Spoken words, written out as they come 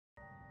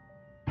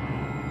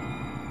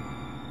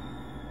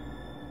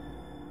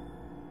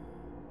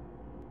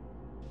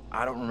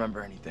I don't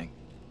remember anything.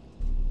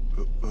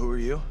 Who are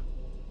you?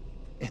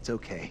 It's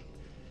okay.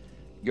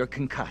 You're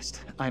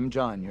concussed. I'm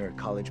John, you're a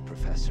college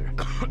professor.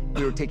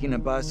 We were taking a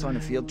bus on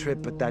a field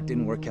trip, but that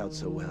didn't work out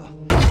so well.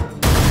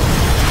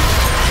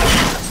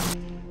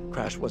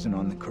 Crash wasn't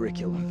on the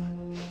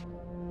curriculum.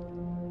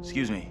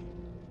 Excuse me,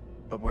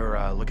 but we're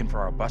looking for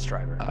our bus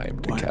driver. I am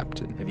the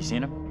captain. Have you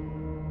seen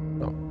him?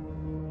 No.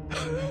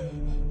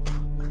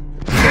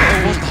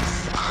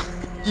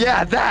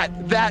 Yeah, that,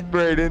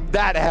 Brayden,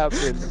 that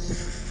happened.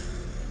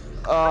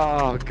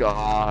 Oh,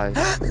 God.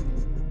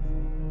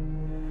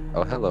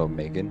 Oh, hello,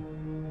 Megan.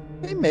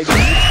 Hey, Megan.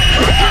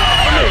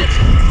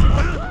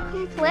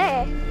 Come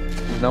play.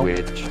 No.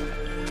 Witch.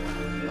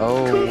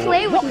 Oh. Come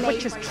play with What me.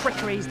 witch's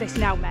trickery is this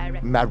now, Mary?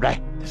 Mary.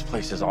 This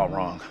place is all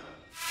wrong.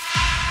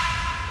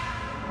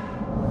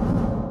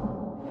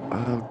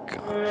 Oh, God.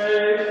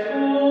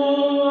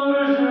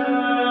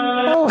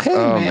 Oh, hey,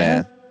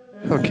 man.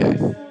 Okay.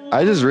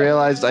 I just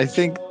realized I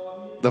think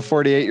the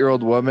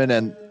 48-year-old woman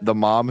and the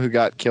mom who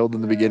got killed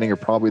in the beginning are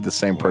probably the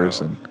same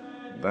person.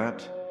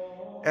 That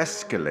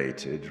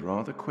escalated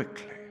rather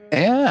quickly.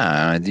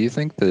 Yeah, do you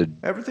think the...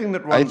 Everything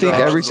that one I think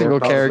does every or single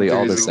does character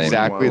all the is same.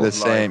 exactly the one's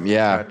same. life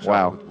Yeah, catch up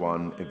wow. with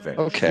one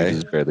eventually. Okay. I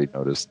just barely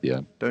noticed, yeah.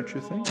 Don't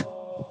you think?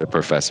 The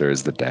professor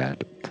is the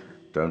dad.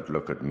 Don't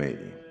look at me.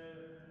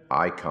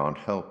 I can't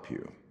help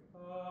you.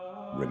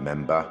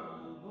 Remember?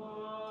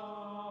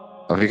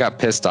 Oh, he got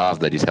pissed off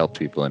that he's helped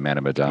people in Man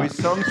of We Medan.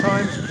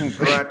 sometimes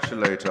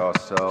congratulate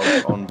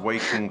ourselves on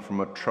waking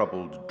from a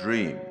troubled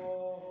dream.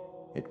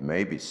 It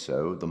may be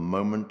so the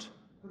moment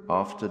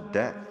after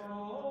death.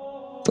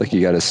 It's like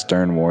he got a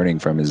stern warning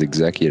from his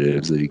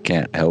executives that he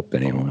can't help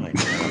anyone.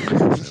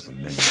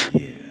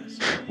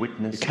 You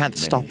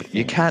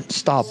You can't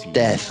stop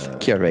death,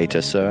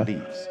 curator, sir.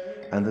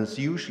 And there's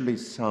usually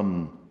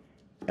some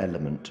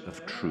element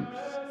of truth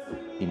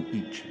in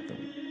each of them.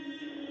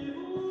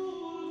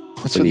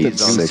 What's with These the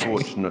sick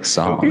unfortunate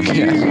song? folk are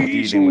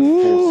dealing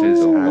with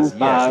forces as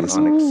yet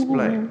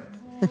unexplained.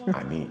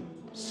 I mean,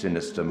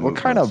 sinister What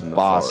movements kind of in the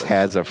boss forest,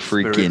 has a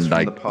spirits freaking, from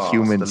like, the past,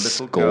 human a little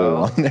skull girl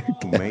on their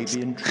who may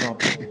be in trouble,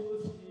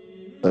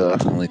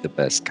 Only the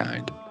best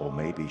kind. or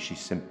maybe she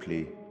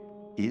simply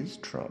is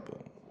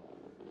trouble.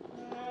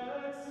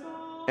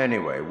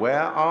 Anyway,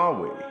 where are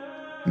we?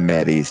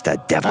 Mary's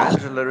the devil.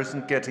 Angela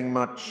isn't getting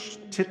much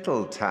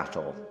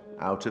tittle-tattle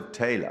out of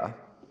Taylor.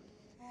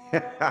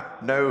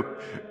 No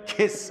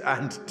kiss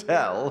and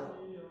tell.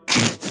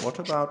 What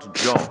about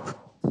John?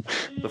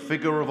 The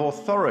figure of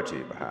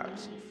authority,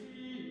 perhaps?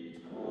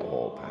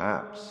 Or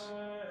perhaps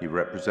he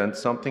represents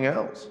something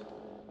else.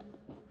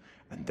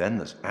 And then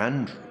there's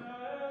Andrew.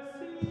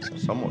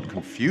 Somewhat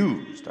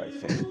confused, I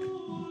think.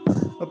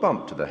 A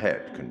bump to the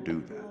head can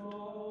do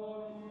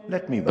that.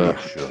 Let me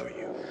reassure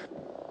you.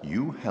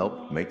 You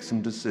help make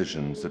some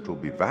decisions that will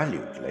be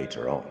valued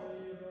later on.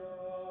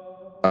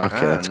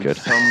 Okay, that's And good.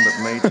 some that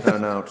may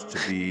turn out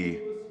to be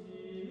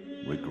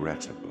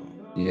regrettable.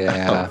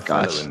 Yeah. The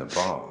fellow in the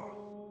bar.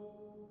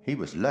 He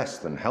was less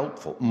than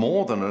helpful,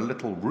 more than a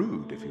little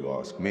rude, if you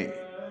ask me.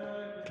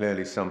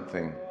 Clearly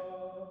something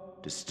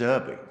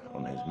disturbing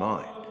on his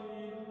mind.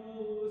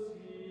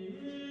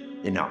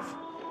 Enough.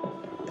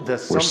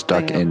 There's We're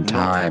something stuck in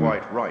time. not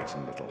quite right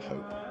in Little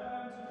Hope,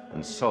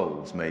 and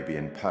souls may be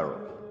in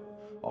peril.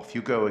 Off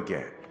you go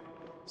again.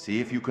 See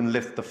if you can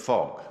lift the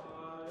fog.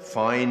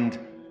 Find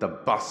the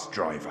bus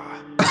driver.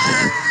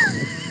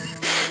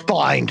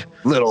 Find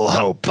Little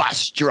Hope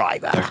bus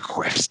driver. The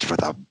quest for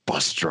the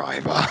bus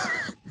driver.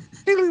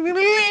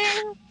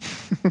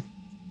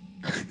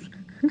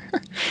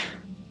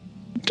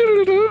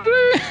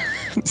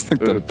 It's like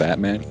the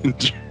Batman.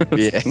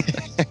 Yeah.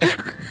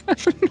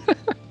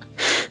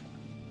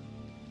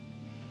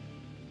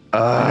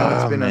 I know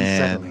it's been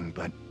man. unsettling,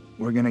 but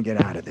we're gonna get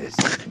out of this.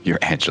 You're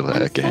Angela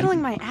again.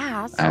 Unsettling my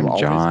ass. I'm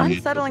John.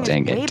 Unsettling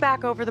Dang is way it.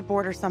 back over the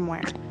border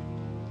somewhere.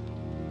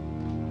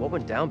 What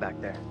went down back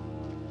there?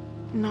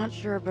 Not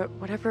sure, but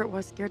whatever it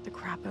was scared the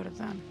crap out of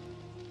them.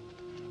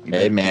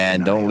 Hey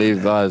man, don't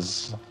leave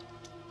us.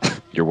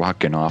 You're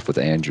walking off with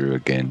Andrew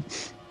again.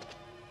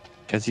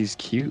 Because he's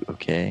cute,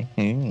 okay?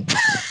 I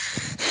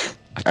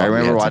I thought we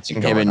remember had watching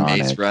something him in going on,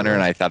 Maze actually. Runner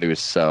and I thought he was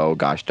so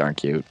gosh darn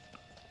cute.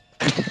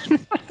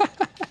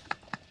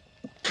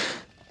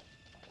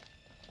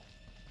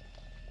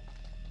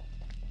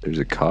 There's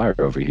a car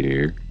over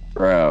here.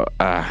 Bro,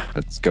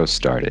 Let's go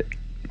start it.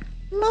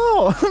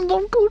 no,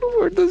 don't go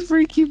toward this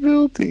freaky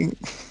building.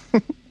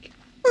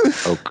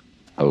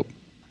 Oh,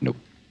 nope.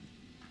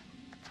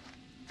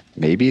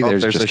 Maybe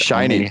there's there's just a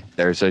shiny. only-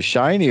 There's a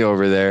shiny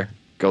over there.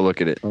 Go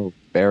look at it. Oh,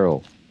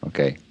 barrel.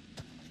 Okay.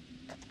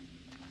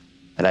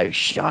 Hello,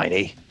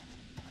 shiny.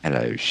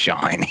 Hello,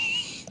 shiny.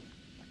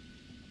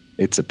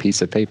 It's a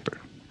piece of paper.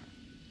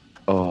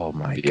 Oh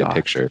my Be a god.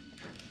 picture.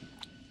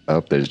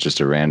 Oh, there's just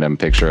a random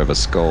picture of a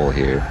skull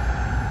here.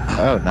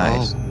 Oh,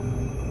 nice.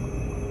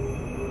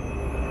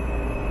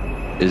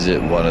 Is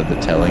it one of the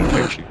telling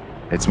pictures?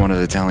 It's one of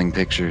the telling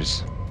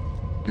pictures.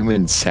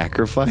 Human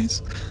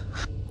sacrifice?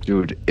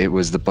 Dude, it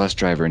was the bus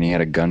driver and he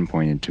had a gun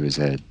pointed to his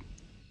head.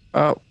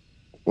 Oh,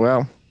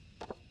 well,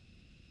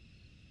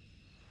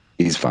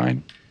 He's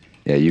fine.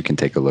 Yeah, you can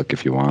take a look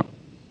if you want.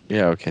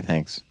 Yeah, okay,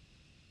 thanks.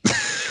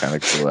 Kind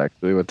of cool,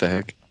 actually. What the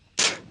heck?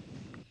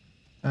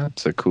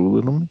 That's a cool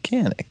little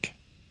mechanic.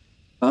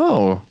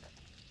 Oh.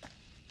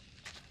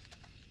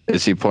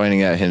 Is he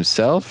pointing at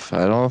himself?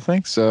 I don't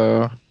think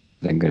so.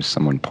 I think there's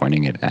someone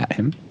pointing it at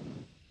him.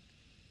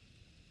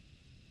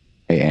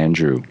 Hey,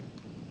 Andrew,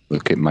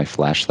 look at my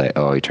flashlight.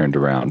 Oh, he turned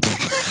around.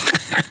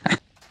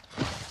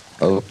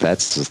 Oh,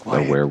 that's just a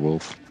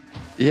werewolf.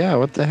 Yeah,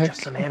 what the heck?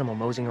 Just some animal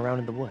moseying around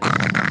in the woods.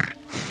 What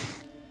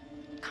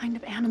kind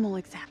of animal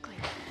exactly?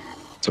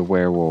 It's a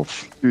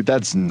werewolf. Dude,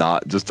 that's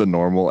not just a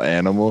normal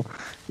animal.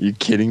 Are you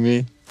kidding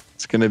me?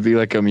 It's gonna be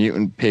like a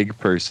mutant pig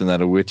person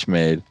that a witch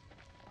made.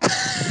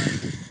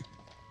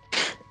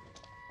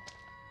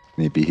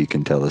 Maybe he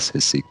can tell us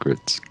his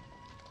secrets.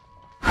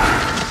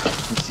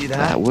 You see that?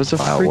 That was a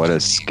Wow, what a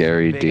freaking-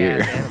 scary Big deer.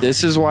 ass animal.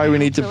 This is why we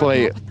need to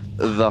play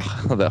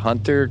the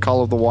Hunter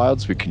Call of the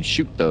Wilds. We can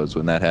shoot those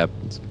when that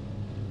happens.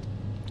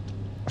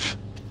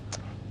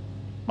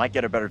 Might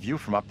get a better view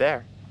from up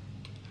there.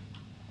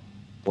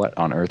 What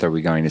on earth are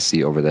we going to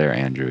see over there,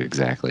 Andrew,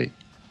 exactly?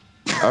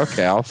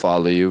 Okay, I'll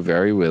follow you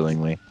very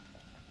willingly.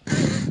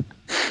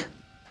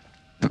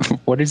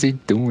 What is he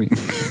doing?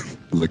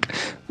 Look,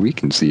 we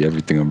can see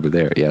everything over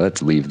there. Yeah,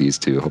 let's leave these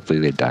two. Hopefully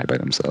they die by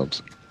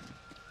themselves.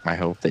 I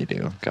hope they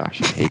do.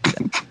 Gosh, I hate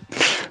them.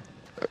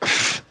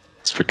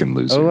 It's freaking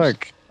losers. Oh,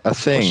 look, a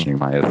Questioning thing.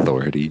 my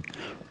authority.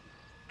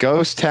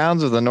 Ghost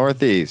towns of the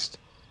Northeast.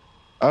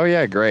 Oh,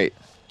 yeah, great.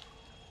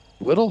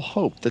 Little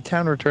Hope, the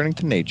town returning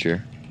to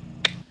nature.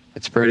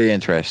 It's pretty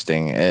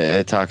interesting.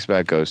 It talks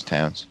about ghost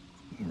towns.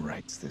 Who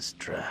writes this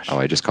trash? Oh,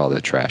 I just called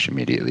it trash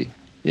immediately.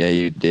 Yeah,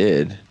 you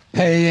did.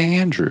 Hey,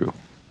 Andrew.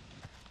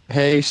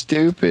 Hey,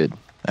 stupid.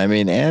 I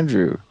mean,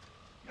 Andrew.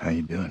 How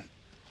you doing?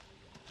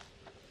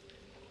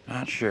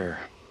 Not sure.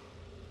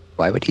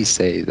 Why would he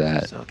say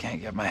that? Still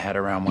can't get my head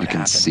around what You can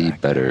happened see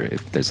back better there.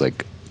 if there's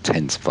like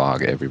dense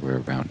fog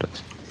everywhere around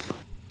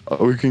us.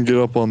 We can get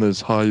up on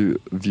this high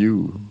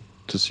view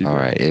to see. All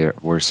right,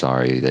 we're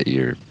sorry that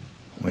you're.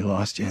 We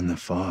lost you in the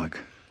fog.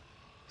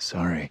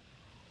 Sorry.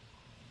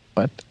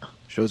 What?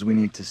 Shows we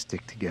need to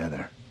stick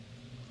together.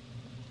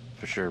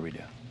 For sure we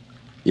do.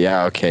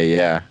 Yeah, okay,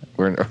 yeah.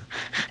 We're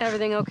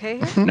Everything okay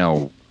here?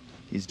 No,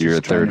 He's just You're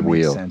a trying third to make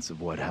wheel. sense of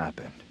what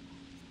happened.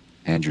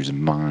 Andrew's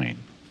mine.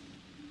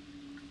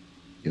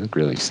 You look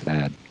really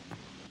sad.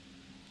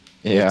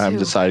 Yeah, I'm too.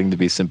 deciding to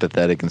be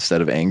sympathetic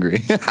instead of angry.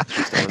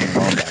 Just everything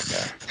wrong back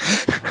there.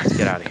 Let's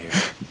get out of here.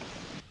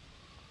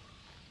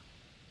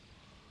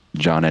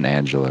 John and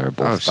Angela are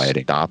both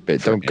fighting. Stop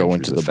it. for Don't go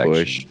Andrew's into the affection.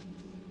 bush.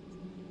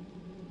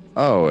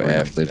 Oh, We're gonna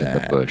F live in the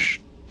that. bush.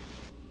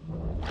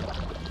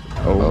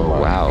 Oh, my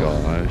wow.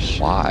 gosh.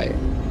 Why?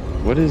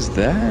 What is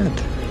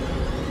that?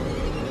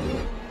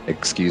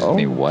 Excuse Oh.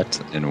 me,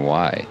 what and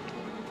why?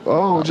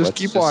 Oh, just Let's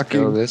keep Go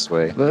walking. this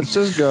way. Let's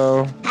just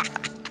go.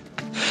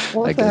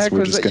 What I the guess heck we're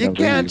was just that? You gonna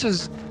can't leave.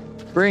 just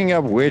bring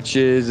up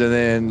witches and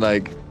then,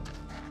 like, Then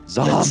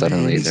zombies.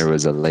 suddenly there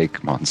was a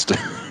lake monster.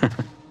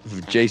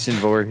 Jason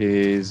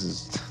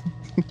Voorhees.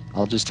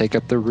 I'll just take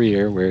up the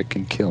rear where it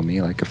can kill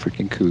me like a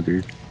freaking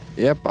cougar.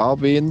 Yep, I'll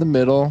be in the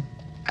middle.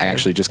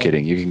 Actually, just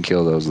kidding. You can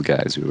kill those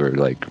guys who are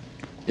like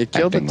You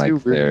killed the acting two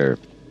like they're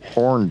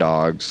horn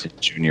dogs. in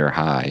junior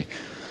high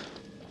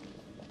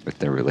with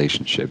their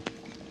relationship.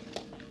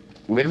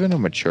 Live in a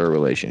mature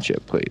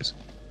relationship, please.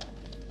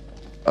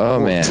 Oh,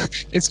 man.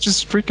 It's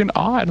just freaking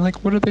odd.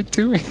 Like, what are they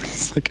doing?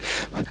 It's like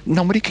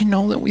nobody can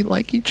know that we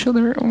like each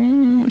other.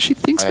 She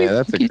thinks we Yeah,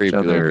 that's a like each creepy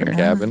other. looking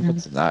cabin.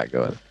 Let's not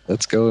go.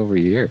 Let's go over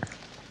here.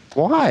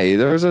 Why?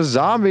 There's a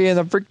zombie in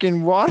the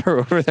freaking water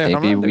over there.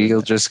 I'm Maybe not doing we'll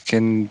that. just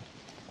can.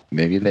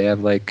 Maybe they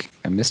have like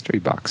a mystery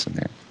box in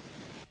there.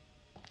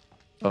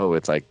 Oh,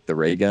 it's like the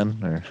ray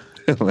gun?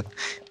 Or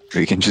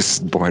We can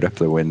just board up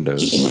the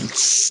windows.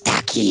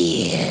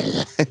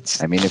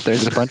 I mean, if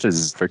there's a bunch of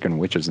freaking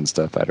witches and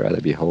stuff, I'd rather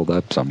be holed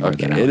up somewhere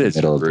than out Okay, in it the is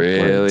middle of the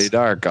really woods.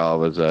 dark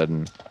all of a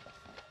sudden.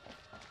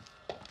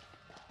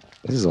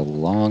 This is a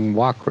long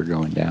walk we're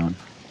going down.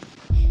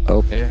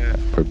 Oh, Yeah.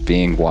 we're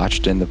being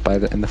watched in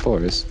the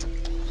forest.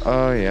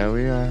 Oh, yeah,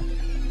 we are.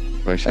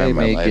 Wish I Hey, had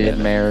my light make it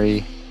in.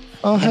 Mary.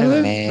 Oh,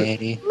 hello.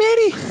 Mary.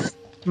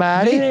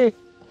 Maddie.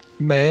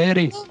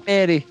 Mary.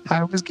 Maddie.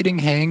 I was getting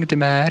hanged,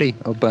 Mary.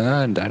 Oh,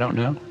 burned. I don't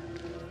know.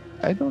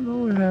 I don't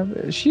know what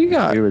happened. She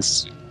got. It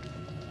was.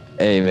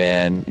 Hey,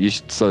 man, you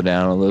should slow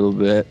down a little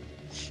bit.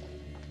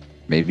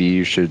 Maybe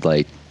you should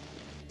like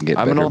get.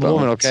 I'm an better old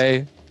woman, bones.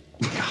 okay?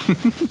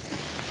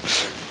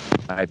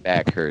 My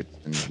back hurts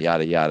and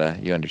yada yada.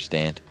 You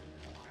understand?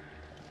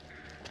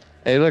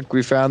 Hey, look,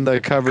 we found the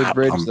covered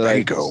bridge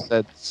lumbago.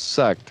 that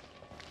sucked.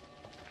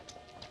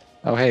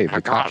 Oh, hey,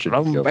 the cop should be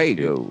over here.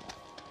 lumbago.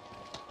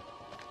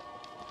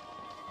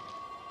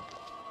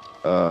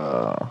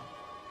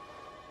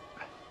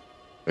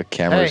 The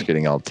camera's Hey.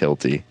 getting all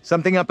tilty.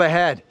 Something up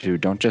ahead.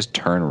 Dude, don't just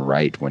turn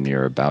right when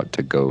you're about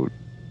to go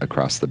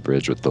across the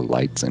bridge with the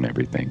lights and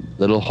everything.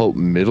 Little Hope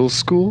Middle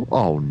School?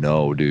 Oh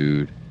no,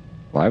 dude.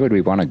 Why would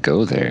we want to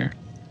go there?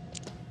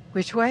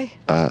 Which way?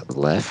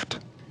 Left?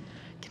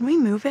 Can we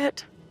move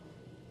it?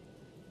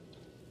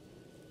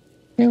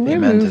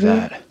 Amen to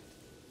that.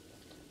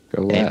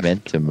 Go left. Amen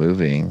to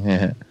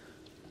moving.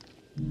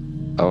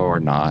 Oh, or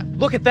not.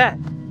 Look at that!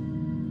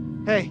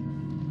 Hey,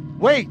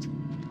 wait!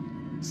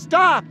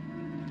 Stop!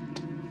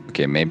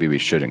 Okay, maybe we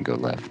shouldn't go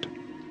left.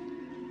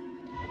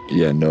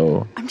 Yeah,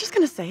 no. I'm just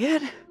gonna say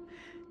it.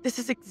 This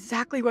is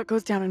exactly what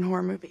goes down in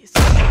horror movies.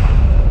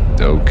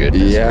 Oh,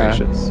 goodness Yeah.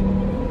 gracious.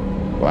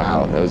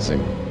 Wow, that was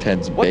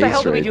intense What the bass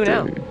hell do we right do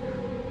now? there.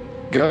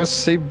 Go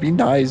say be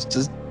nice.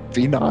 Just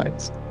be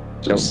nice.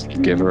 Just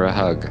give her a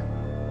hug.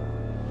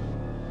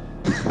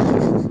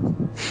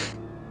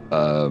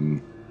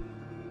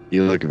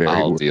 You look very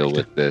I'll worried. deal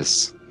with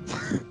this.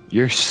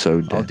 You're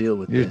so dead. I'll deal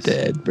with You're this.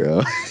 dead,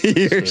 bro.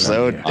 You're Stay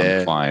so right here. I'm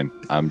dead. fine.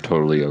 I'm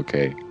totally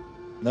okay.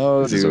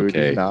 No, This is dude,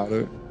 okay. you're not.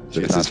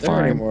 She's This not is there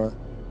fine. anymore.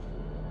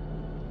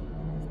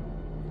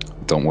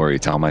 Don't worry,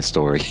 tell my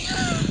story.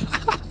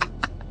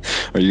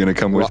 Are you gonna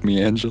come with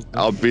me, Angel?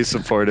 I'll be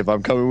supportive.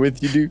 I'm coming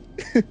with you, dude.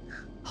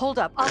 Hold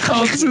up. I'll Oh,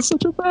 come with this you. is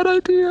such a bad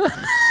idea.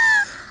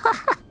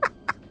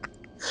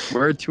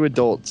 We're two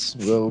adults.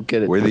 We'll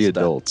get it. We're the twisted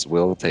up. adults.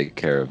 We'll take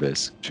care of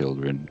this,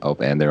 children. Oh,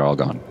 and they're all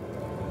gone.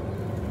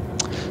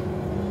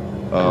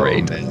 Oh,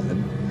 Great.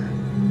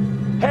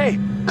 man. Hey,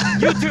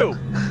 you two!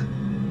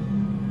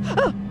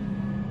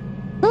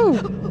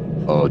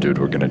 Oh, dude,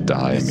 we're gonna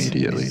die This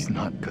immediately. is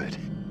not good.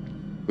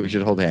 We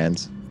should hold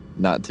hands.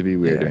 Not to be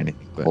weird Yeah. or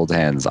anything. But Hold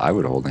hands. I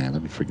would hold hands.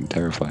 I'd be freaking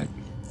terrified.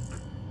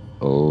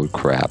 Oh,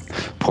 crap.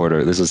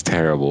 Porter, this is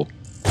terrible.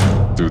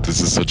 Dude, this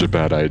is such a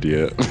bad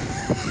idea.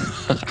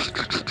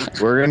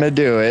 we're gonna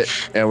do it,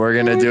 and we're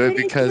gonna do it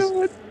because.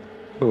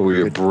 Oh,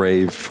 we are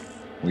brave.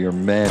 We are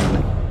men.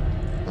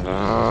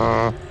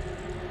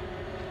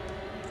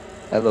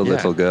 Hello, Yeah.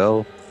 little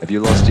girl. Have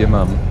you lost your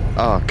mum?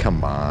 Oh,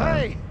 come on.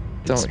 Hey,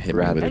 Don't It's hit me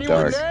rather with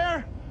anyone dark.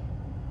 there?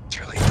 It's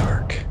really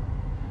dark.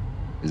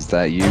 Is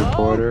that you,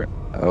 Porter?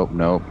 Oh,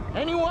 no.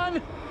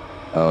 Anyone?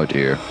 Oh,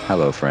 dear.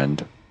 Hello,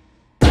 friend.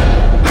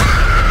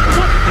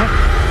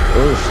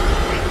 Oof.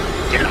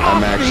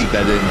 I'm actually.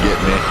 That didn't get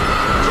me.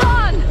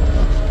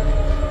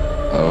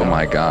 Oh,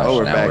 my gosh. Oh,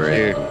 we're now back we're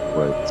here. in the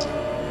woods.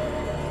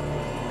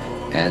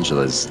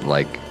 Angela's,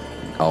 like,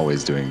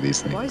 always doing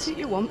these things. What is it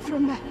you want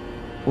from me?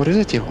 What is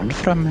it you want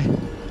from me?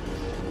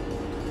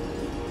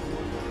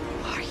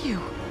 Who are you?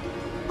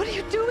 What are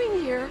you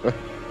doing here?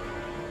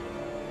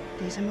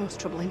 These are most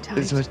troubling times.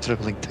 There's much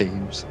troubling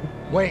teams.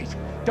 Wait,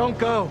 don't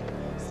go.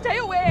 Stay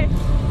away!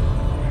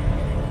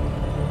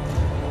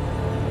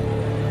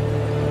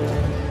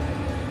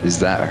 Is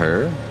that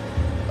her?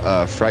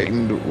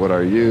 Frightened. What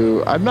are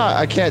you? I'm not.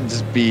 I can't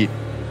just be.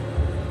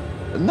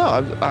 No,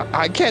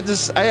 I can't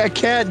just. I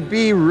can't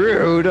be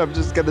rude. I'm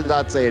just gonna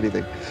not say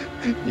anything.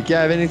 You can't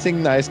have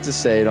anything nice to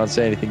say. Don't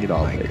say anything at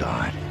all. Oh my mate.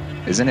 God.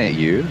 Isn't it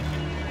you?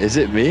 Is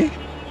it me?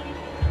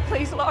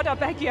 Please, Lord, I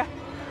beg you.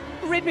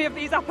 Rid me of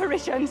these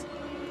apparitions.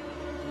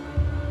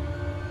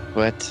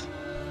 What?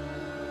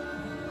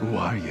 Who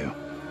are you?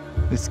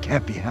 This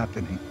can't be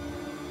happening.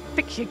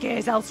 Fix your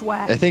gaze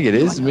elsewhere. I think it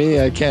is me.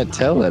 I can't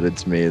tell that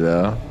it's me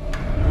though.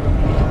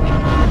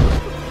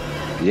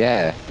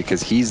 Yeah,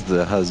 because he's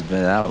the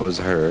husband. That was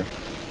her.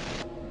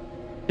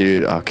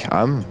 Dude, okay.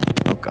 Oh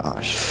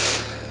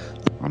gosh.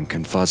 I'm So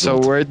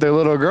confuzzled. where'd the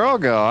little girl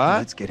go, huh?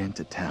 Let's get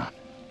into town.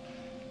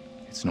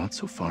 It's not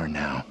so far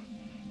now,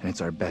 and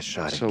it's our best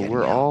shot at So getting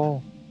we're out.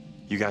 all.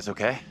 You guys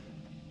okay?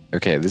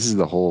 Okay, this is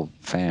the whole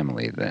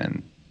family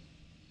then.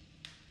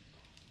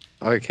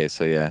 Okay,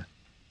 so yeah.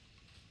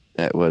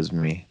 That was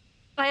me.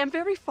 I am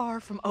very far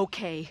from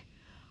okay.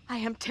 I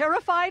am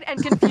terrified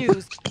and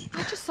confused.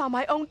 I just saw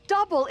my own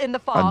double in the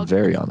I'm fog.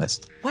 very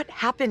honest. What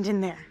happened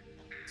in there?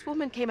 This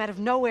woman came out of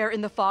nowhere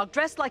in the fog,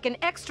 dressed like an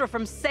extra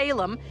from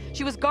Salem.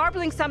 She was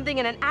garbling something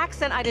in an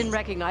accent I didn't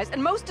recognize,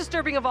 and most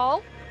disturbing of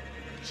all,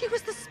 she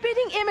was the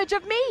spitting image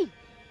of me.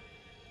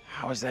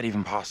 How is that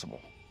even possible?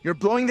 You're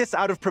blowing this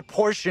out of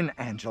proportion,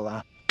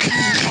 Angela.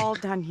 We're all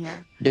done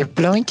here. You're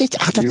blowing it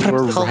out of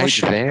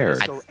proportion. right there.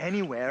 Let's go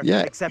anywhere Yeah.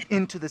 except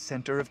into the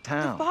center of The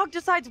town. fog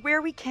decides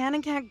where we can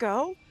and can't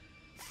go?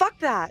 Fuck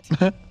that.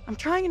 I'm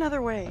trying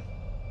another way.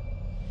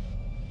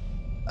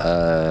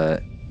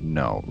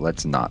 No,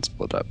 let's not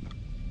split up.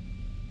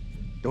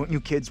 Don't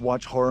you kids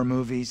watch horror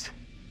movies?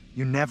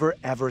 You never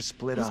ever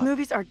split Those up.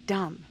 movies are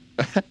dumb.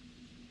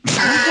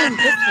 I'm going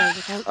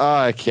this way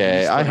without...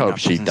 Okay, I Splitting hope up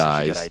she isn't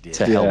such a good dies. idea.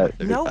 To hell Yeah, with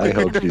her. No, I we're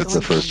hope not she's the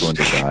going first one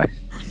to die.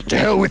 To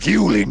hell with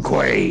you, Lin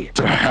Kuei.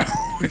 To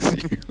hell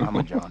with you. I'm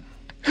with John.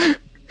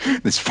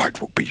 This fight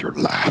will be your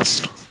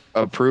last.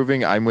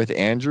 Approving, I'm with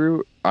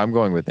Andrew. I'm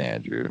going with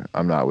Andrew.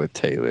 I'm not with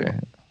Taylor.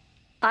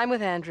 I'm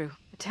with Andrew.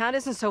 The town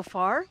isn't so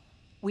far.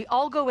 We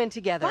all go in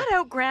together. Flat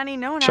out, Granny.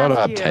 No one Shut asked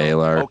up, you.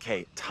 Taylor.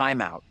 Okay,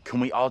 time out. Can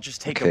we all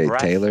just take Okay, a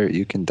breath? Taylor,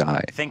 you can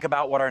die. Think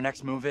about what our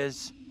next move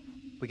is?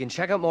 We can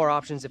check out more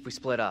options if we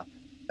split up.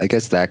 I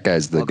guess that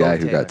guy's the I'll go guy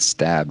with who Taylor. got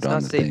stabbed It's on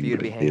not the safe for thing, you to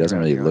but be he hanging doesn't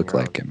around really here on look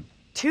your like own. him.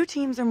 Two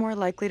teams are more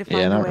likely to find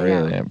Yeah, a not way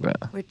really, out,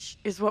 but which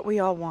is what we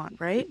all want,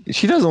 right?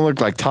 she doesn't look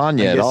like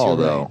Tanya I at guess all,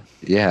 you're though. right.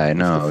 Yeah, I If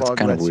the know. It's fog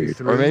kind of lets you weird.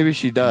 through, Or maybe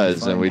she does,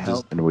 find and we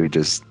help. just And we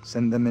just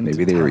Send them into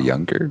maybe they were town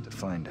younger. to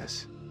find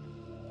us.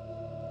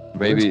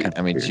 Maybe, kinda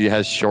I mean, weird. she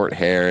has short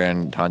hair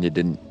and Tanya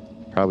didn't.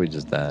 Probably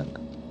just that.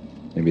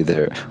 Maybe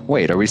they're.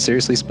 Wait, are we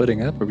seriously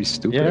splitting up? Are we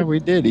stupid? Yeah, we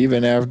did,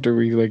 even after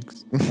we, like.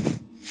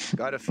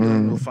 Got a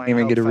feeling we'll I find didn't even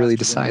help get to really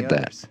faster than the decide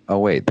that. others. Oh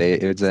wait,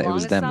 it As long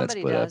was as them that somebody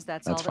split does, up.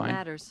 that's That's all that fine.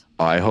 matters.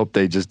 I hope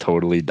they just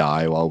totally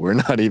die while we're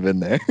not even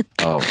there.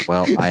 Oh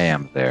well, I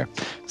am there.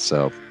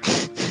 So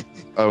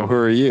Oh, who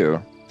are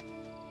you?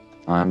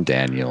 I'm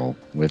Daniel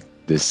with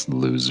this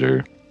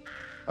loser.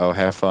 Oh,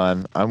 have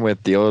fun. I'm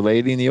with the old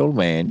lady and the old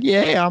man.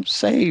 Yeah, I'm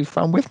safe.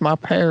 I'm with my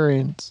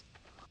parents.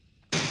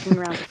 Looking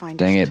around to find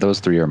Dang us. it, those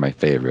three are my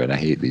favorite. I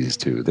hate these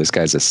two. This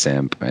guy's a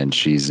simp and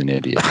she's an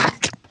idiot.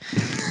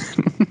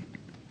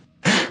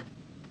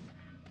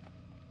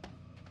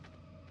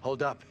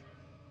 Hold up.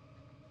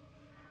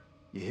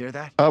 You hear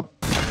that? Up.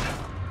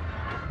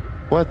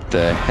 What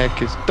the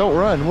heck is? Don't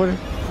run.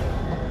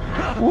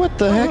 What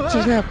the heck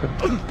just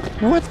happened?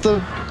 What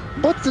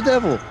the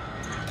devil?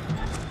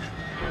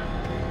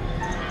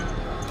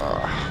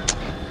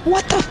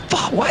 What the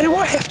fuck? Why do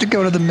I have to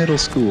go to the middle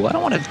school? I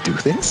don't want to do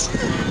this.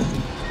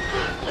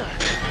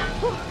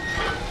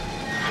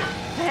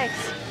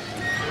 Thanks.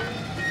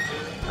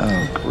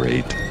 Oh,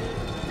 great.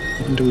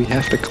 And do we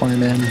have to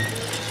climb in?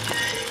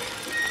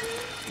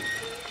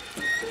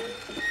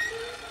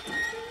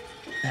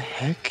 The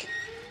heck?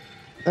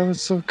 That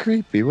was so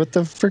creepy. What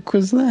the frick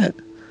was that?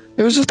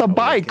 It was just a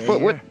bike, okay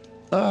but what?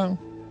 here?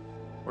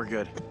 We're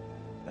good.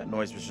 That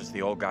noise was just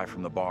the old guy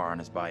from the bar on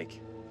his bike.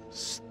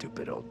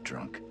 Stupid old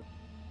drunk.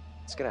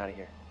 Let's get out of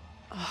here.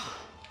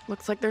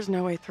 Looks like there's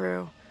no way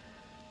through.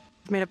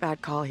 I've made a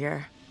bad call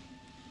here.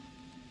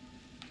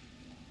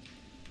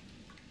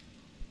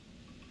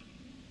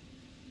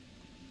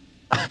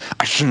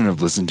 I shouldn't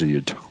have listened to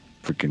you,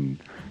 freaking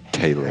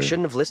Taylor. I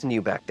shouldn't have listened to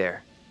you back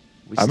there.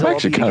 We'd I'm still all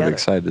actually be kind of together.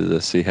 excited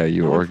to see how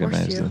you No one forced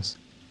organize you. this.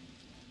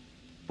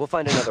 We'll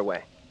find another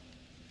way.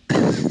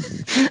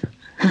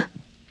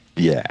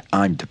 Yeah,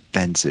 I'm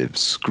defensive.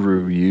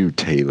 Screw you,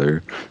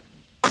 Taylor.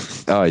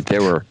 Oh,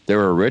 there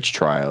were witch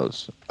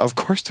trials. Of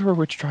course, there were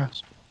witch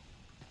trials.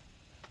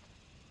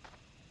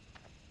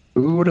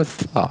 Who would have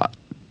thought?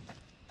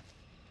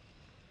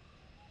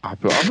 I'm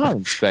not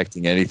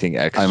expecting anything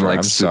extra. I'm like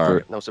I'm super-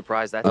 sorry. No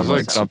surprise that I'm didn't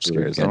like sound-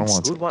 upstairs. I don't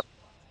want. Who'd want?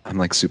 I'm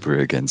like super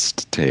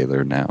against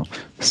Taylor now.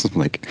 I'm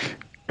like,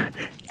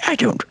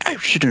 I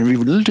shouldn't have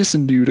even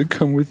listened to you to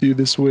come with you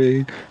this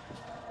way.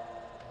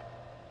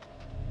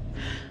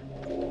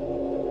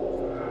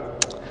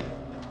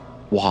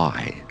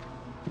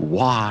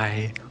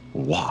 Why?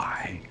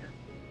 Why?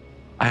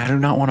 I do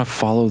not want to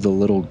follow the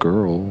little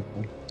girl.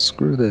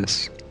 Screw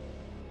this.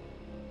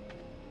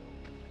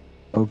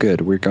 Oh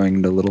good, we're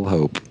going to Little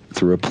Hope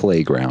through a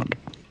playground.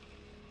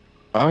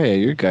 Oh yeah,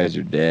 you guys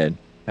are dead.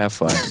 Have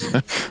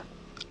fun.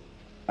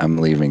 I'm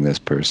leaving this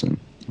person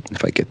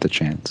if I get the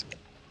chance.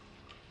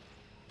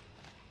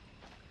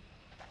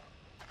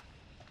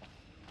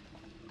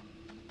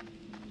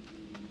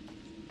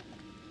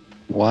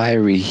 Why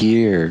are we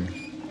here?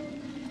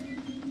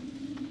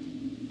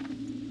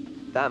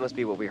 That must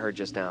be what we heard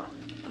just now.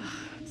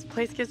 This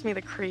place gives me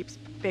the creeps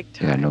big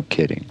time. Yeah, no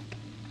kidding.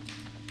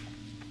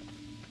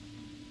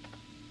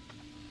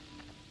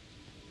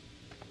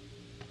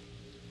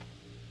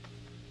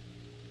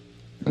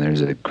 And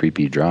there's a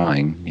creepy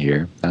drawing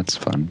here. That's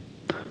fun.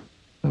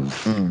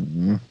 Of,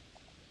 Mhm.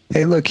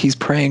 hey, look, he's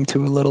praying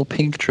to a little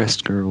pink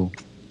dressed girl.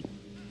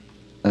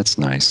 That's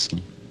nice.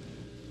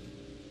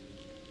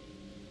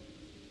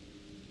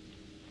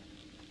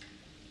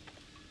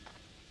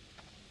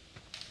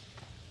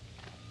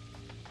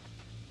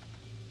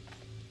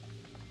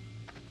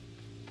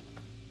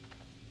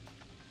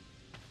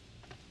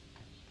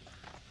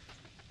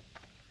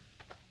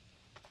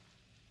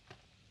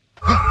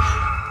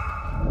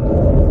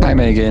 Hi,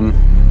 Megan.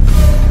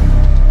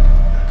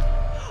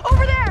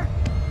 Over there!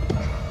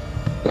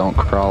 Don't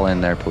crawl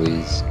in there,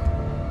 please.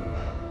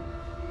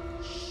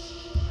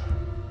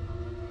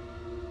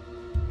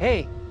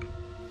 Hey,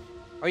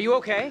 are you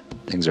okay?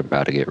 Things are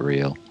about to get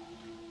real.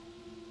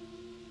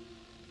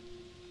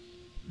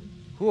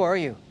 Who are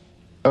you?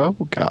 Oh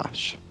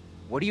gosh.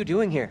 What are you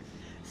doing here?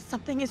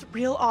 Something is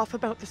real off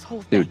about this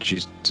whole thing. Dude,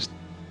 she's just...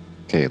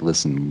 Okay,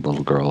 listen,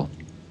 little girl.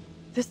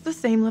 This the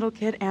same little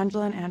kid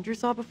Angela and Andrew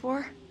saw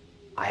before?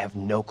 I have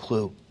no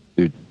clue.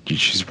 Dude,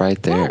 she's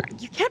right there. No,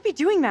 you can't be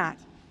doing that.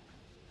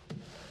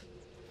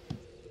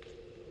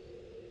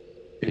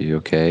 Are you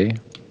okay?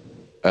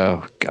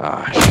 Oh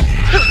gosh.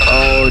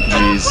 Oh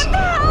jeez.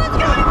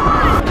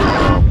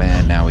 Oh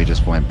man, now we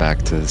just went back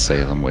to the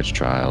Salem witch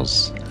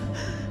trials.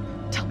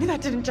 Tell me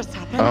that didn't just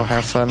happen. Oh,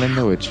 have fun in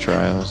the witch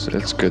trials.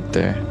 It's good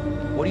there.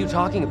 What are you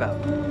talking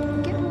about?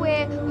 Get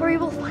away, or he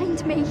will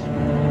find me.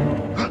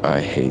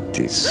 I hate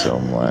these so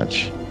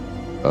much.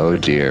 Oh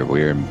dear,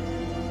 we're...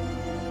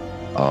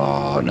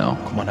 Oh no.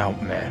 Come on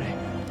out, Mary.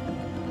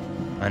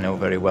 I know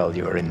very well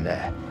you're in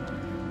there.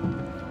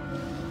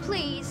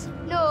 Please,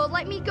 no,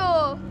 let me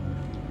go.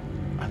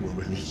 I will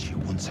release you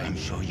once I am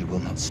sure you will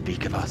not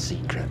speak of our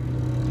secret.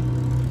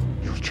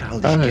 Your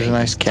childish Oh, there's a games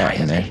nice cat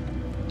in tire there. me.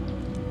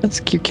 That's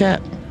a cute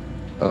cat.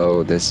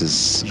 Oh, this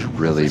is You will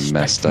really respect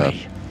messed up.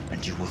 me.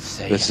 And you will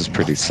say This is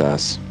pretty nothing.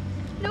 sus.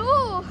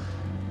 No!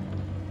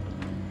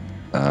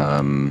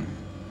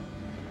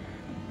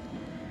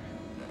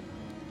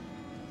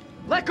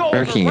 Let go of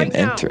her Barking right and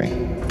now.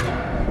 entering.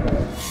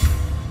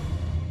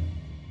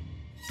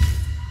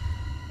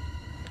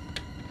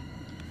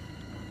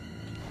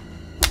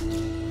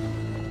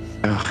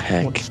 Oh,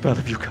 heck. What spell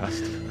have you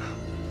cast?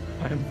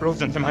 I am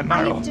frozen to my I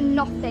marrow. have done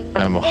nothing.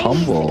 I'm Amy is the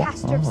humble.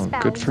 caster of Oh,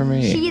 spells. good for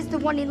me. She is the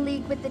one in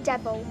league with the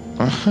devil.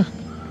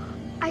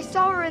 I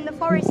saw her in the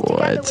forest together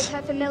What? with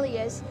her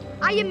familiars.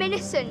 I am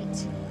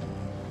innocent.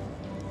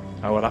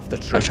 I will have to I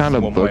trust found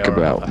a one way book or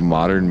about another.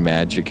 modern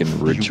magic and You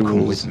come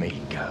rituals. with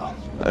me, girl.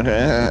 Thank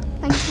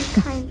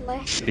you kindly.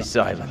 Be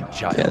silent,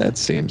 child. Yeah, that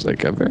seems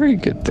like a very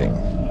good thing.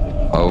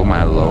 Oh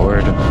my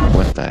lord.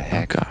 What the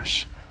heck? Oh,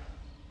 gosh.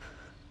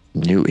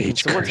 New Can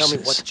age someone tell me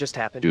curses. what just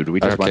happened? Dude, we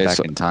just Okay, went back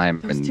so- in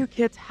time Those two and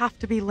kids have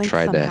to be linked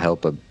tried to somehow.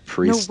 help a No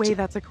priest. way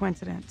that's a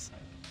coincidence.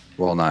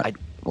 Well, not. I-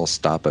 We'll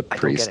stop a I don't get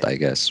priest, it. I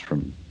guess,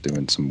 from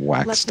doing some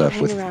whack Let's not stuff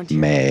hang with around here.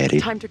 Mary.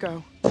 It's time to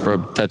go. For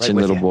touching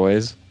with little ya.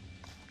 boys.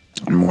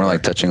 More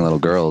like touching little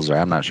girls, or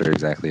I'm not sure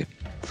exactly.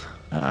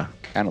 Kind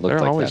of looked They're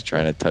like always that.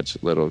 trying to touch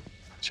little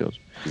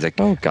children. He's like,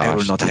 Oh I gosh,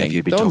 will not have dang you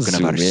it. be Don't talking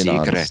zoom about a in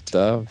on secret.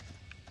 stuff.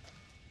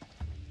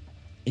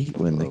 Hate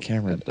when the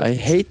camera. I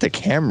hate the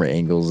camera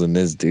angles in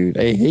this, dude.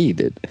 I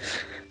hate it.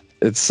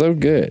 It's so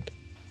good.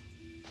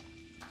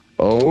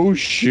 Oh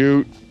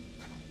shoot!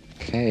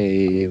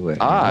 Okay, well,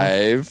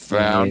 I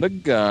found a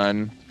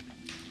gun.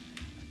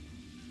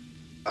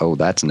 Oh,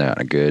 that's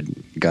not good.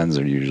 Guns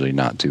are usually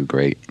not too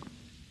great.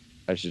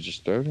 I should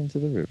just throw it into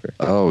the river.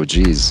 Oh,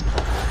 jeez.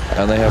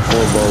 I only have 4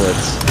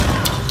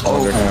 bullets. I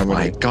wonder how Oh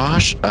my many-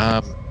 gosh.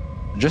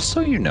 Just so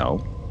you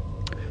know,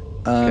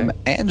 Okay.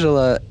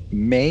 Angela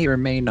may or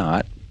may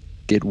not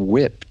get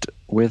whipped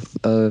with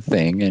a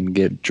thing and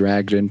get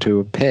dragged into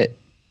a pit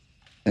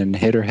and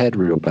hit her head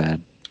real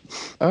bad.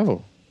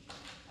 Oh,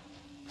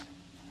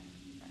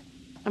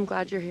 I'm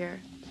glad you're here.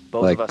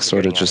 Both Like, of us are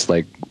sort of getting just out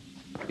like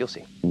You'll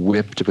see.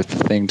 whipped with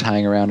the thing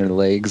tying around her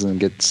legs and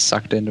get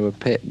sucked into a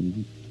pit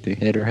and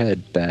hit her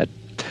head bad.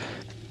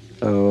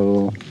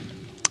 So,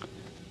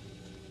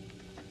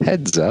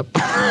 heads up.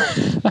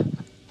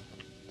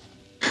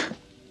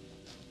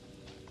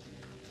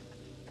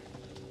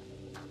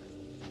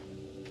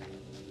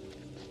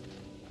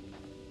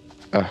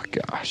 oh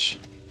gosh.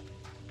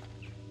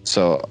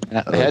 So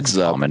That looks heads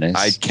up, ominous.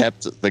 I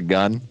kept the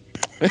gun.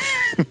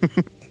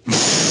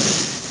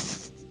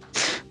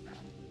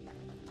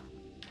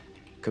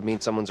 Could mean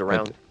someone's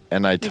around.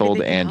 And I told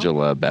they can help.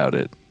 Angela about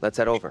it. Let's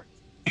head over.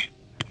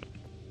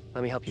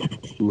 Let me help you.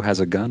 Who has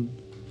a gun?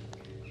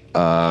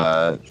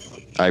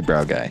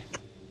 Eyebrow guy.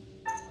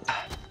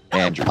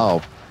 Andrew.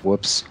 Oh,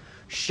 whoops.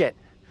 Shit.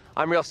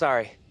 I'm real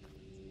sorry.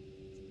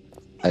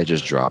 I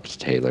just dropped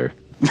Taylor.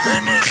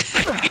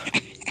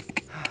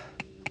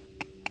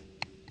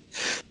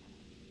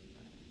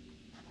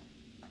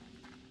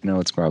 You know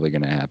what's probably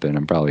gonna happen?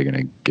 I'm probably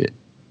gonna get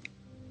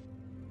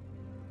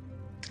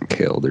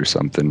killed or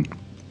something.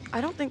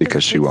 I don't think Because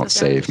this she takes won't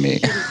us out of save me.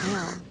 this shitty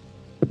town.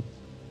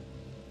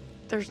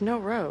 There's no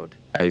road.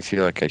 I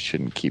feel like I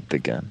shouldn't keep the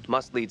gun.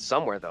 Must lead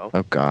somewhere, though.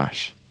 Oh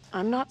gosh.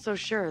 I'm not so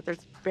sure.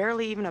 There's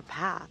barely even a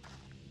path.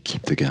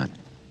 Keep the gun.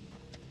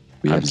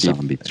 We I'll have keep-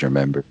 zombies,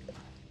 remember?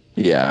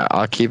 Yeah,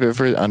 I'll keep it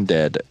for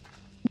undead.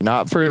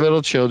 Not for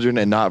little children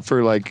and not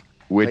for like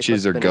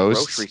witches Like, or what's been in a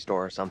ghosts. grocery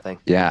store or something.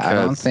 Yeah, I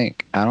don't Because-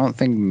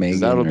 think Megan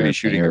that'll be or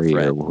shooting her Mary or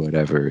friend.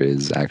 whatever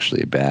is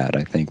actually bad.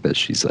 I think that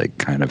she's like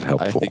kind of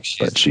helpful, think she's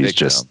but the she's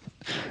victim. just.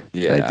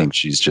 Yeah. I think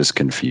she's just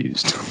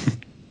confused.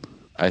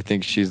 I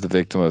think she's the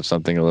victim of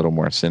something a little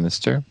more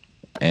sinister.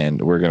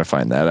 And we're gonna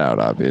find that out,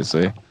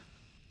 obviously.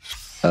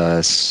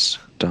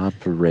 Stop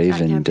Raven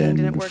campaign didn't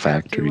Den work out too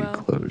factory well.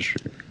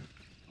 closure.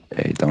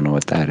 Hey, don't know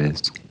what that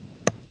is.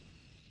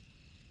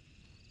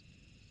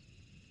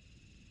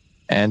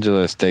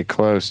 Angela, stay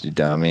close, you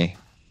dummy.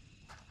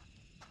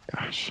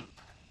 Gosh.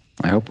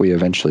 I hope we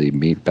eventually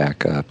meet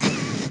back up.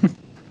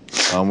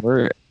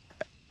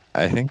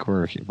 I think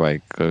we're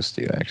quite close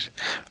to you, actually.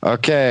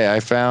 Okay, I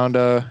found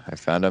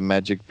a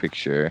magic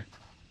picture.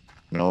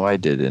 No, I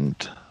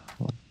didn't.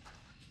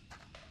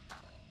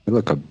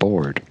 Look, a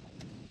board.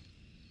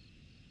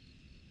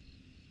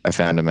 I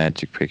found a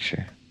magic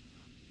picture.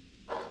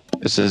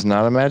 This is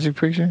not a magic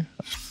picture?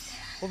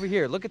 Over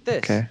here, look at this.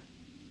 Okay.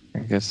 I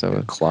guess that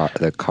was.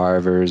 The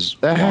carvers.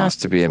 That has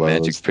to be a want to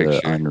magic close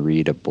picture. The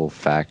unreadable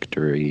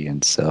factory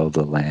and sell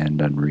the land.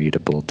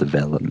 Unreadable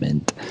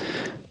development.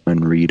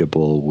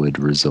 Unreadable would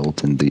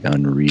result in the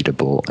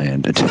unreadable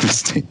and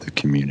devastate the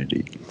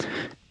community.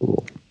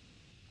 Cool.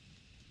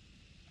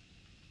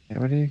 Yeah,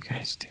 what are you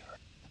guys doing?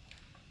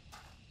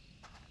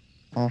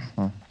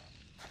 Uh-huh.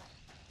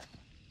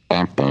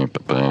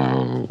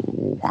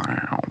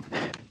 Wow.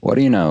 What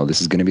do you know?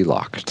 This is going to be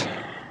locked.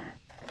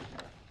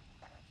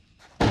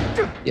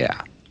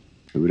 Yeah.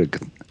 Who would have...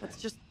 Let's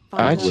just I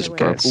find just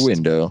another way. broke a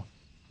window.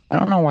 I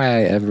don't know why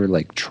I ever,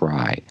 like,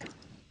 try.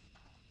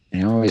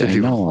 You know, I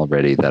know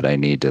already that I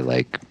need to,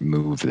 like,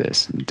 move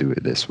this and do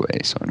it this way,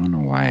 so I don't know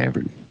why I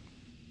ever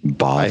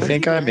Bother. I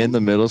think I'm in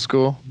the middle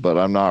school, but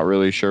I'm not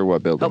really sure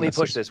what building. Help me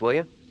push this, will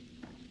you?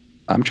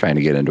 I'm trying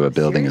to get into a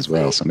building as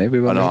well, so maybe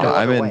we'll Oh, no, meet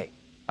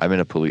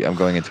up. I'm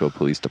going into a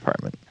police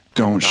department.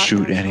 Don't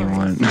shoot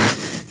anyone.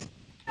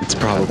 It's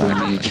probably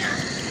me.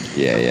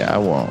 Yeah, I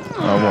won't.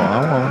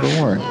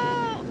 Don't worry.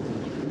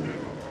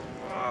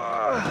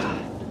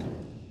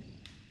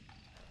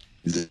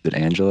 Is it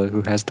Angela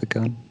who has the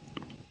gun?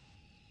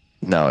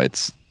 No,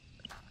 it's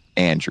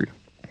Andrew.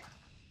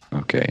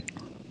 Okay.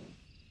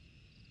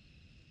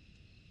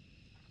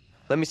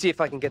 Let me see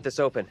if I can get this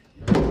open.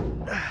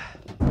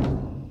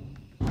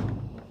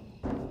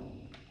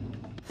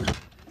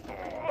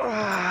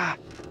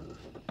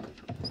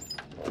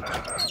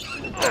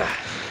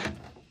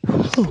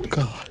 Oh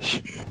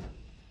gosh.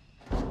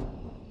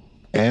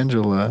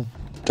 Angela,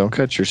 don't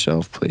cut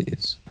yourself,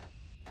 please.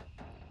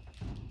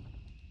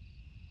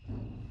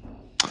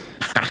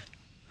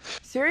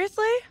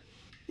 Seriously?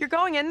 You're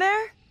going in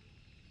there?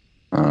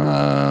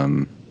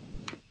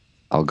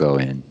 I'll go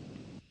in.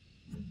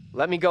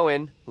 Let me go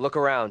in, look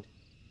around.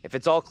 If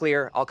it's all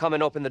clear, I'll come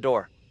and open the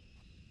door.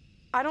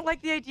 I don't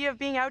like the idea of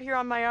being out here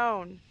on my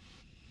own.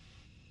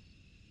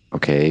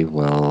 Okay,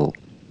 well, what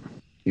do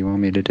you want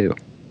me to do?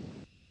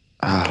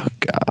 Oh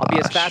gosh. I'll be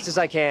as fast as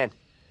I can.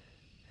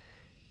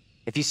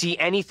 If you see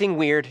anything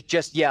weird,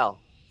 just yell.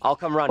 I'll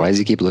come running. Why does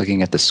he keep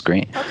looking at the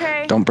screen?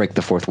 Okay. Don't break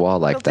the fourth wall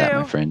like Will that, do.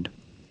 my friend.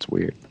 It's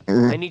weird.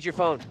 I need your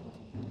phone.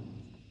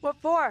 What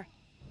for?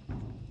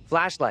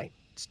 Flashlight.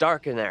 It's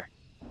dark in there.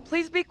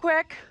 Please be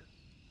quick.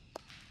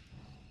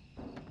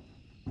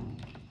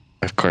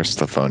 Of course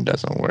the phone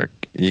doesn't work.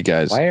 You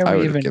guys, Why I are we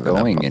would've even given up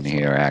going on in the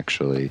here,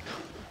 actually?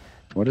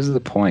 What is the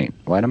point?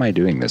 What am I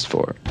doing this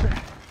for?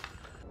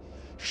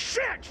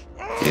 Shit!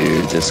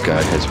 Dude, this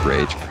guy has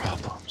rage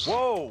problems.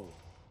 Whoa!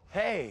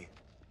 Hey!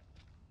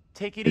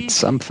 Take it It's easy.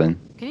 something.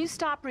 Can you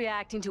stop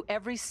reacting to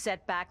every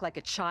setback like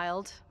a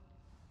child?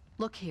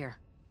 Look here.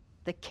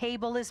 The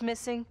cable is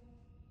missing.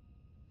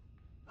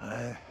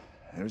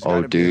 There's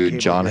Oh, gotta be a dude, cable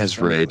John here has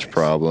rage someplace.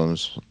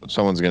 problems.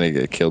 Someone's gonna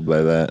get killed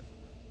by that.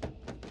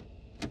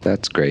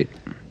 That's great.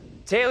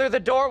 Taylor, the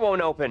door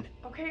won't open.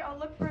 Okay, I'll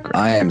look for another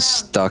I way am around.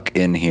 stuck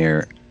in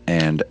here,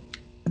 and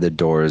the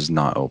door is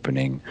not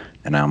opening,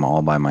 and I'm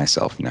all by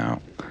myself now.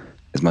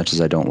 As much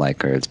as I don't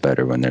like her, it's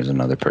better when there's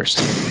another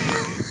person.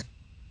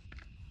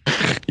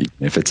 Even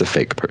if it's a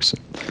fake person.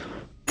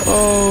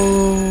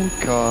 Oh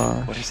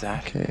gosh. What is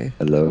that? Okay.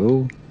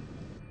 Hello?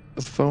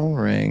 The phone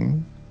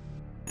ring.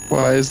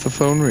 Why is the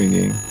phone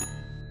ringing?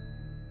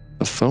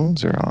 The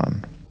phones are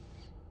on.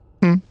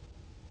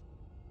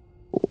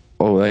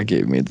 Oh, that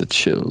gave me the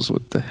chills.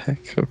 What the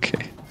heck?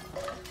 Okay.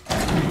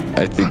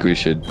 I think we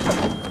should.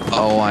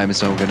 Oh, I'm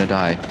so gonna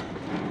die.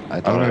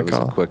 I thought gonna it was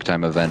call. a quick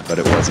time event, but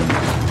it wasn't.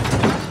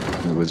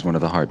 It was one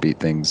of the heartbeat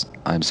things.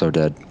 I'm so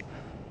dead.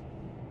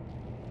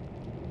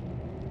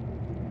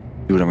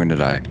 Dude, I'm gonna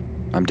die.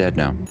 I'm dead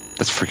now.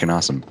 That's freaking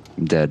awesome.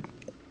 I'm dead.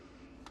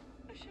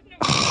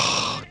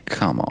 Oh,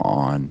 come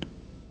on.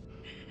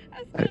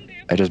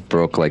 I just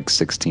broke like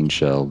 16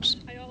 shelves.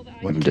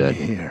 I'm dead.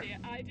 Here.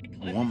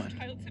 A woman.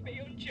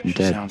 I'm She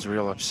dead. sounds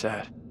real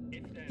upset.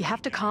 You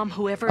have to calm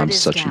whoever I'm it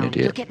is such an down.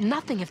 idiot. You'll get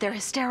nothing if they're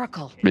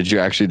hysterical. Did you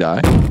actually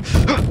die?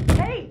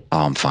 Hey! Oh,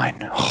 I'm fine.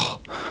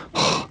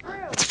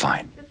 It's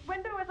fine. This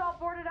window is all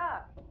boarded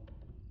up.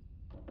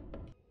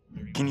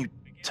 Can you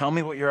tell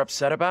me what you're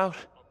upset about?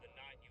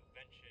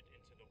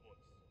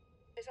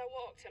 As I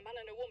walked, a man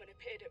and a woman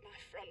appeared at my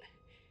front.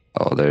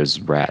 Oh, there's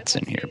rats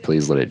in here.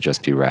 Please let it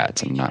just be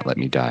rats and not let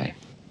me die.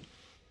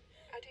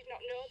 I did not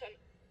know them.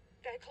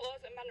 Their clothes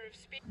and manner of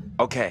speech.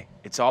 Okay,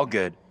 it's all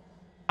good.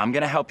 I'm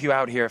gonna help you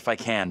out here if I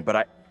can,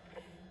 but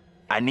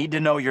I need to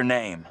know your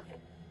name.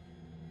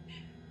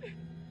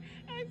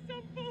 I'm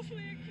so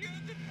falsely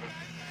accused of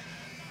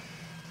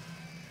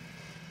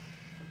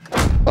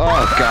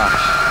Oh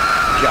gosh.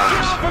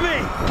 Off of me!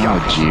 Oh,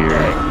 dear.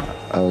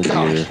 Oh,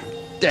 dear.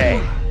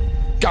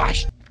 Dang.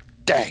 Gosh.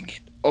 Dang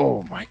it.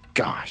 Oh my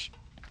gosh.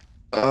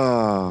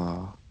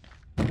 Oh.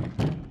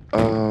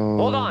 Oh.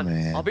 Hold on.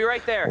 Man. I'll be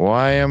right there.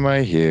 Why am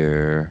I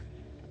here?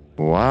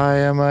 Why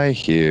am I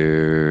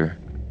here?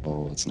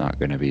 Oh, it's not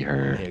gonna be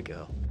her. There you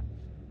go.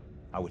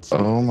 I would say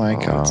Oh my Oh,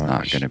 gosh. it's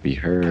not gonna be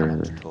her.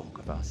 cannot talk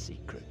of our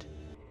secret.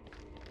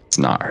 It's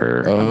not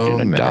her. I'm Oh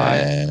gonna die.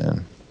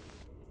 man.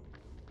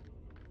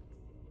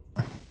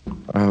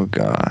 Oh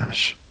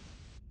gosh.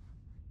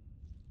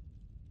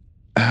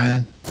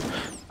 Oh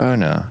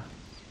no.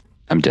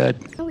 I'm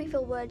dead. No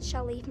evil words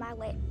shall leave my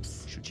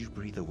lips. Should you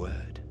breathe a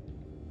word,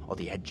 or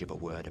the edge of a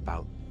word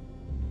about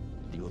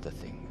the other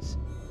things,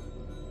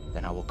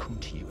 then I will come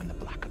to you in the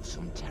black of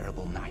some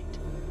terrible night,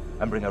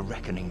 and bring a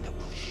reckoning that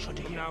will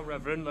shudder you. Now,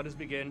 Reverend, let us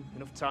begin.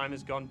 Enough time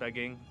has gone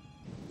begging.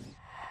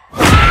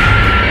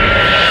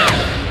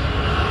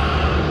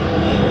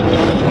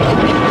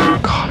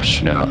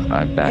 Gosh, no.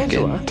 I'm back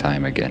Angela? in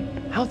time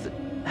again. How the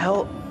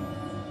hell?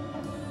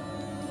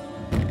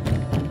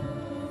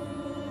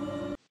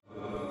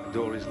 The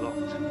door is locked.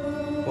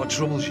 What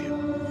troubles you?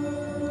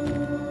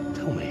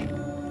 Tell me,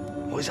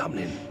 what is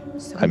happening?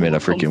 I'm in a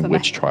freaking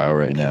witch trial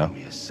right now.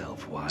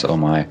 Yourself, wife. So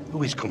am I.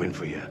 Who is coming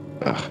for you?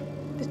 Ugh.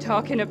 They're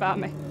talking about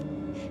me.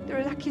 There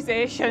are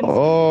accusations.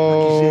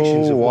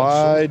 Accusations Oh, of what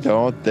why sort?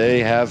 don't they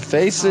have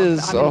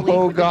faces? That I'm in league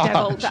Oh, with the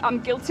devil, gosh. that I'm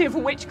guilty of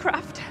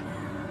witchcraft.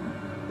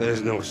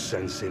 There's no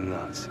sense in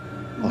that.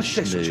 Who would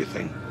say such a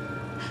thing?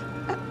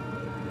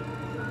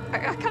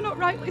 I cannot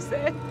rightly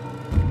say.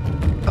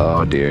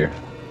 Oh dear.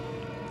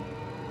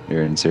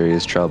 You're in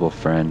serious trouble,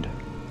 friend.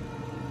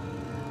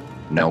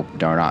 Nope,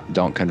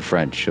 don't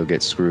confront. She'll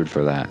get screwed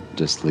for that.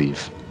 Just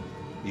leave.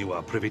 You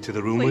are privy to the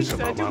Please, rumours sir,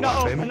 about do my not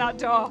wife, open Amy? that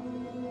door.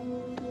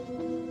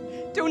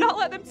 Do not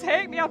let them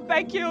take me, I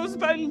beg you,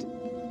 husband.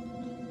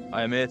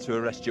 I am here to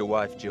arrest your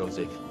wife,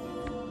 Joseph.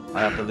 I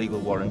have the legal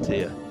warrant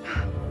here.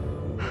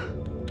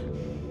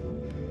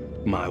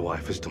 My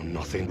wife has done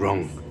nothing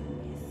wrong.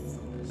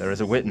 There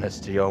is a witness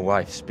to your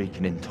wife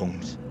speaking in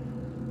tongues.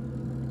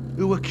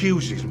 Who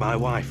accuses my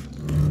wife?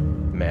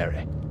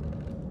 Mary.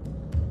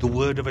 The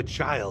word of a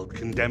child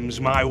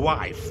condemns my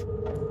wife.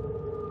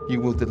 You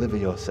will deliver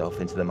yourself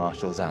into the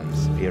marshal's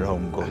hands for your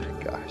own good.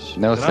 Gosh.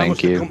 No, Then I thank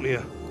must you. accompany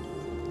her.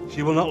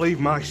 She will not leave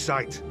my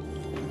sight.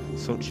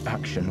 Such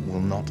action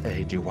will not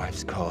aid your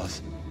wife's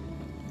cause.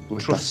 With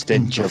the Trust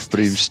stench in of justice.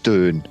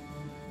 brimstone.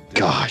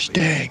 Gosh Please.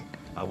 dang.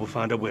 I will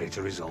find a way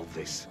to resolve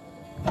this.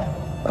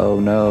 Oh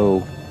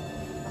no.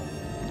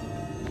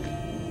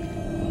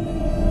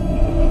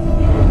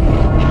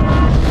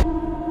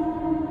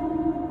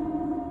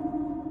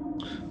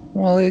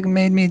 Well, it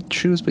made me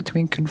choose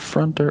between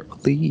confront or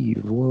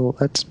leave. Well,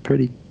 that's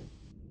pretty...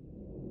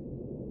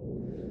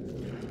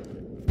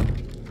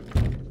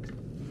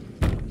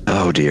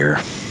 Oh dear.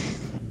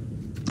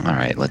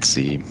 Alright, let's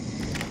see.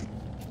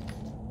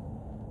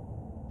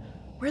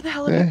 Where the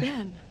hell have you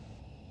been?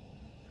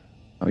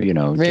 Oh, you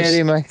know, Mary,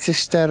 just my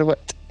sister,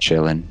 what?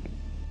 chilling.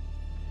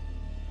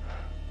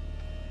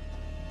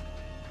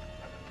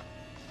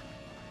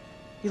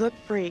 You look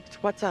freaked.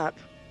 What's up?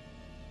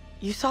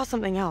 You saw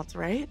something else,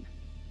 right?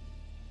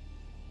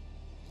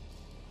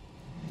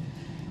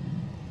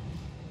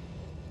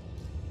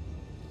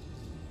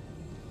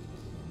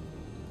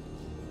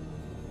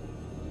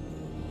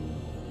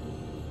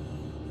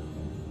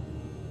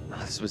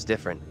 This was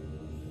different.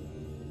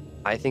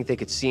 I think they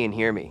could see and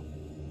hear me.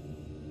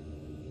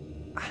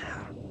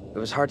 It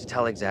was hard to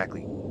tell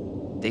exactly.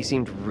 They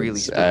seemed really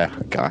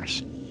spooked.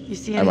 Gosh. You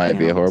see I might anything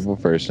be a else? horrible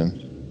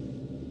person.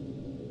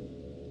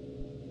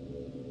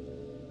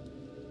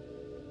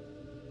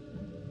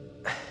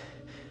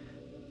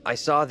 I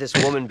saw this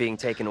woman being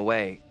taken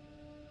away.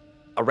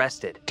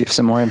 Arrested. Give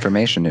some more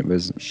information. It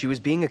was... She was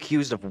being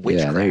accused of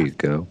witchcraft. Yeah, there you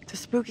go. The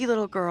spooky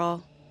little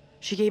girl.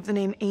 She gave the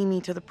name Amy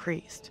to the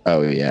priest.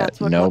 Oh yeah. That's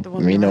what No, got the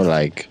woman me no arrested.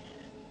 like.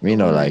 Me The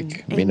no woman,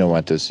 like. Me no Amy.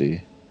 want to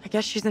see. I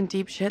guess she's in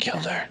deep shit.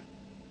 Killed then. her.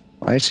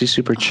 Why is she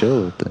super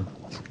chill with the...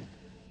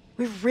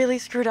 We've really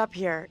screwed up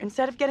here.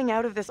 Instead of getting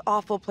out of this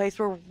awful place,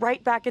 we're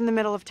right back in the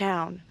middle of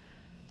town.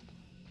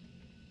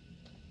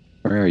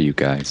 Where are you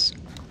guys?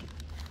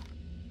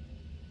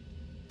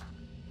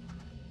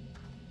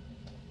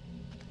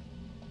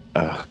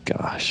 Oh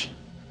gosh.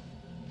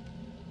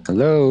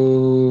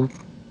 Hello?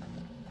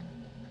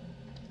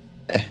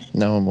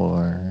 No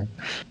more.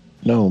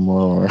 No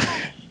more.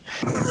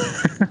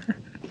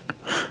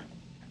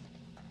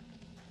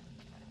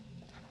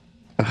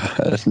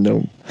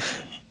 No.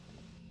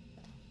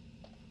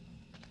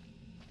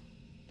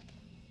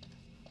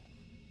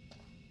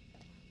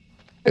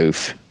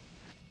 Oof.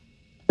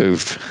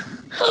 Oof.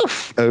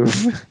 Oof.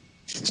 Oof.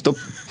 Stop.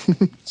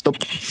 Stop.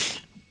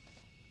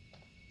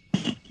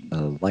 A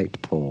light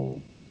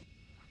pole.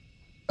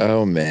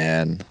 Oh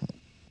man.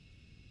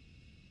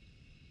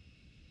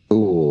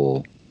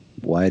 Cool.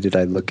 Why did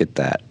I look at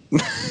that?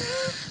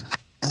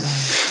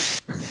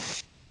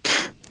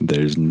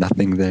 There's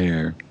nothing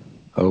there.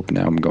 Oh,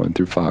 now I'm going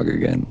through fog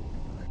again.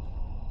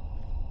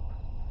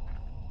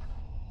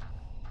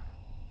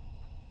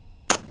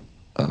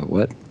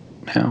 What?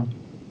 Now?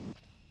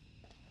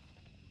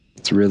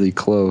 It's really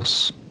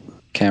close.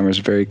 Camera's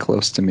very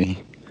close to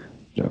me.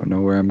 Don't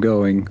know where I'm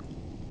going.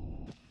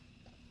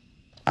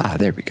 Ah,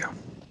 there we go.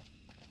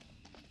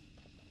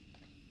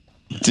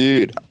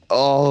 Dude,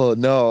 oh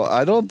no,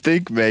 I don't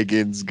think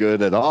Megan's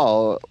good at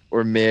all.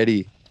 Or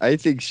Maddie. I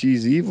think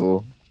she's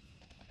evil.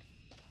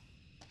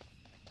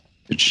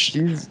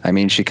 I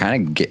mean, she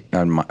kind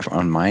of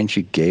on mine.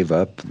 She gave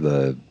up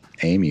the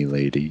Amy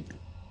lady.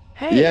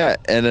 Hey, Yeah,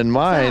 and in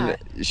mine,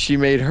 that? she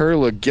made her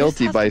look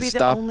guilty has by to be the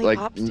stop only like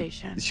pop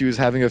station. she was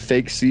having a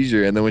fake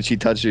seizure, and then when she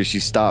touched her, she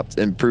stopped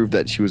and proved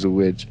that she was a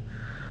witch.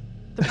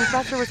 the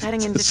professor was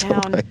heading into So,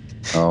 town. like,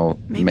 Oh,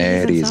 Maybe he's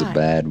Maddie's a inside.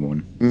 bad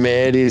one.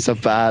 Maddie's a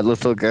bad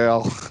little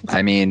girl.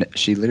 I mean,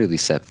 she literally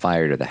set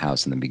fire to the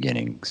house in the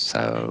beginning,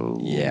 so...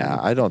 Yeah,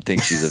 I don't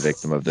think she's a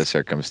victim of the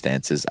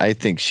circumstances. I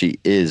think she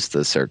is the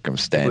If we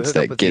circumstance hook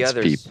up that with the gets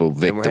others, people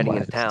then we're heading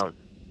into victimized. town.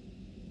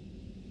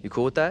 You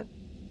cool with that?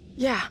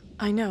 Yeah,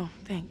 I know.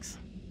 Thanks.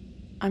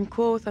 I'm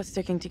cool with us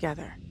sticking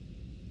together.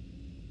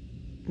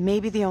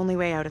 Maybe the only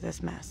way out of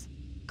this mess.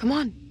 Come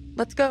on,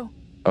 let's go.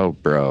 Oh,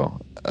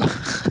 bro.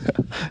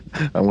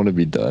 I want to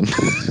be done.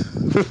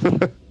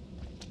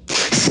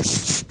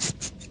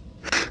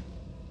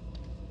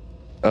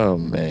 Oh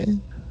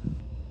man.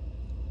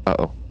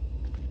 Uh-oh.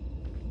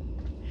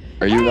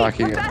 Are you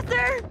knocking?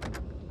 Professor?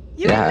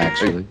 Yeah,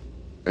 actually.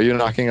 Are you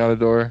knocking on the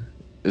door?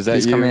 Is that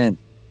Please you? come in.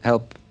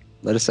 Help.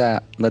 Let us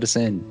out. Let us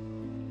in.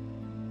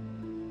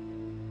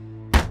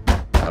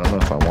 I don't know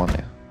if I want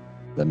to.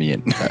 Let me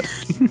in.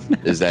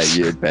 Is that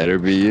you? It better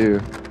be you.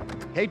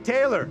 Hey,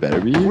 Taylor.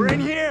 Better be you. We're in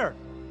here.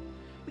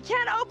 We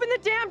can't open the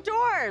damn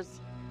doors.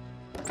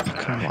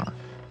 Come on.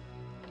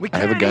 We I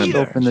can't have a gun. either.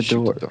 Open the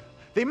door.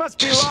 They must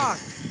be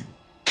locked.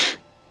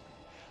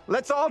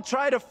 Let's all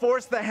try to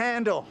force the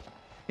handle.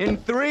 In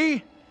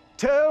 3,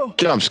 2,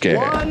 Jump scare.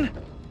 1.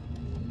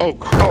 Oh,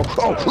 come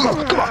on.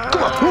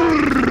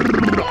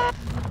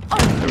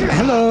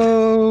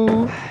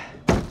 Hello.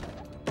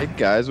 Hey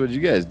guys, what'd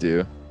you guys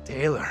do?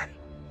 Taylor.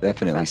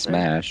 Definitely Professor?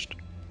 smashed.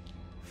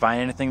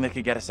 Find anything that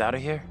could get us out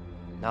of here?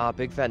 Nah,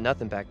 big fat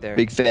nothing back there.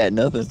 Big fat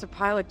nothing. Just a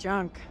pile of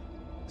junk.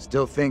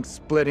 Still think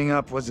splitting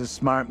up was a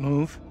smart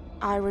move?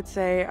 I would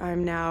say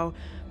I'm now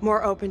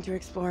more open to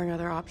exploring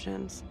other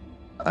options.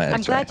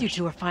 I'm glad you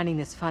two are finding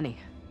this funny.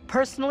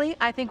 Personally,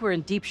 I think we're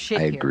in deep shit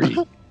I here. agree.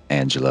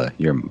 Angela,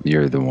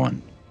 you're the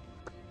one.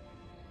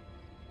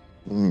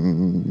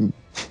 Mm,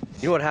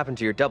 You know what happened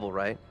to your double,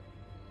 right?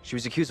 She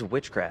was accused of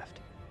witchcraft.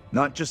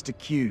 Not just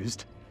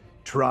accused,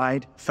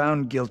 tried,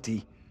 found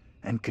guilty,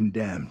 and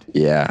condemned.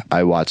 yeah,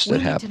 I watched We it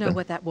need to happen. know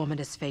what that woman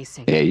is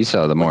facing. Yeah, you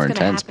saw the more What's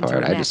gonna intense happen to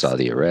part. her I just saw next?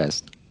 the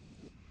arrest.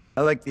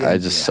 I like the I idea,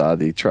 just saw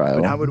the trial.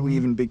 but how would we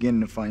even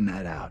begin to find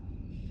that out?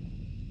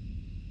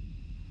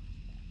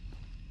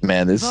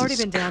 Man, this We've already is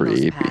been down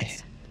creepy. those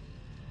paths.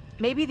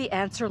 Maybe the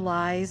answer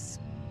lies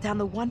down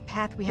the one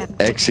path we haven't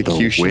taken.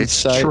 Execution Witch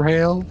site.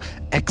 trail?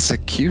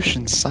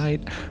 Execution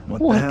site? What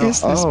the What hell?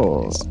 is this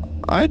Oh, place?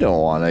 I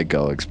don't want to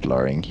go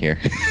exploring here.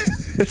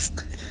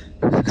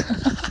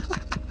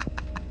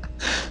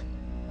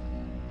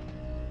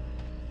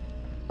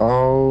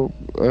 Oh,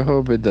 I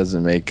hope it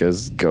doesn't make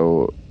us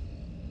go.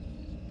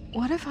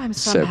 What if I'm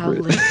somehow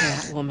Separate. linked to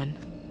that woman?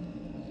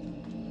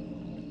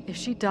 If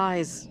she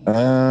dies,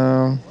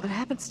 Um, what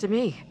happens to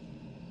me?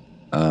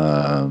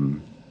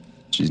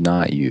 She's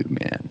not you,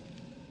 man.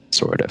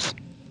 Sort of.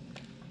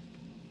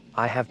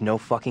 I have no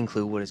fucking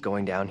clue what is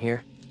going down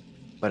here,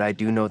 but I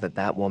do know that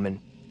that woman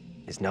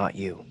is not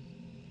you.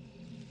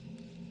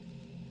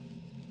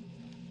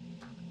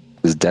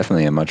 This is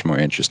definitely a much more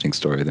interesting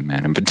story than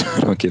Man in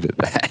Between. I'll give it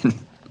that.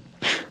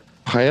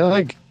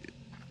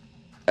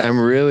 I'm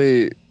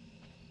really,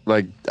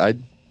 I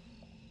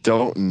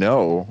don't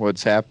know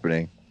what's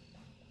happening.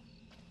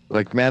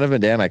 Like, Man of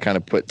Medan, I kind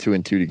of put 2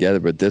 and 2 together,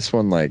 but this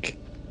one,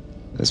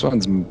 This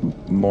one's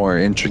more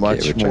intricate.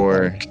 much which I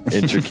more like.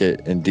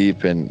 intricate and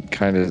deep and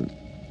kind of.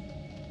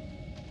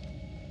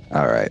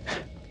 All right.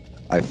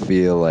 I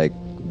feel like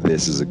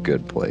this is a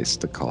good place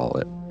to call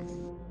it.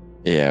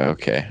 Yeah,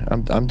 okay.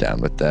 I'm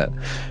down with that.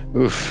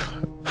 Oof.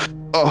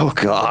 Oh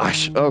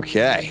gosh.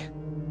 Okay.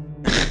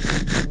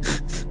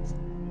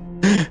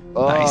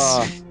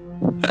 Nice.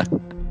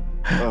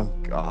 Oh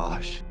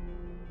gosh.